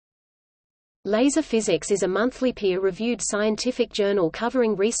Laser Physics is a monthly peer-reviewed scientific journal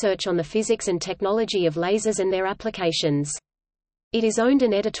covering research on the physics and technology of lasers and their applications. It is owned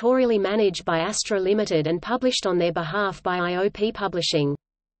and editorially managed by Astra Limited and published on their behalf by IOP Publishing.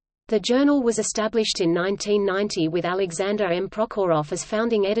 The journal was established in 1990 with Alexander M. Prokhorov as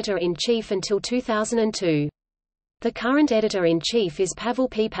founding editor-in-chief until 2002. The current editor-in-chief is Pavel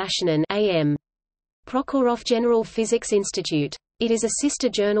P. Pashanin, AM. Prokhorov General Physics Institute. It is a sister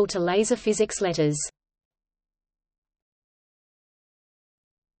journal to Laser Physics Letters.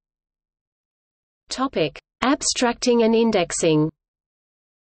 Topic: Abstracting and indexing.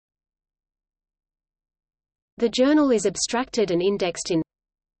 The journal is abstracted and indexed in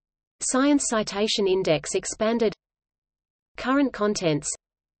Science Citation Index Expanded, Current Contents,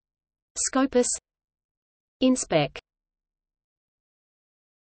 Scopus, InSpec.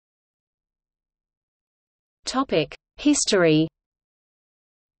 Topic: History.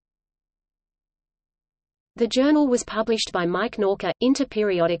 The journal was published by Mike Norca, Inter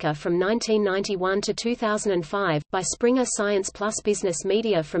Periodica from 1991 to 2005, by Springer Science Plus Business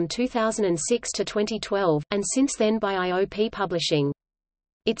Media from 2006 to 2012, and since then by IOP Publishing.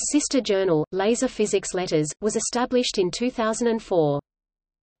 Its sister journal, Laser Physics Letters, was established in 2004.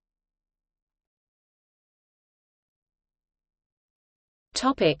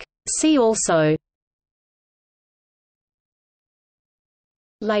 See also: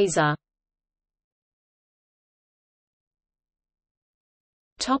 Laser.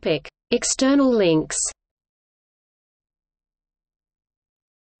 External links.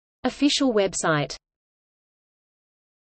 Official website.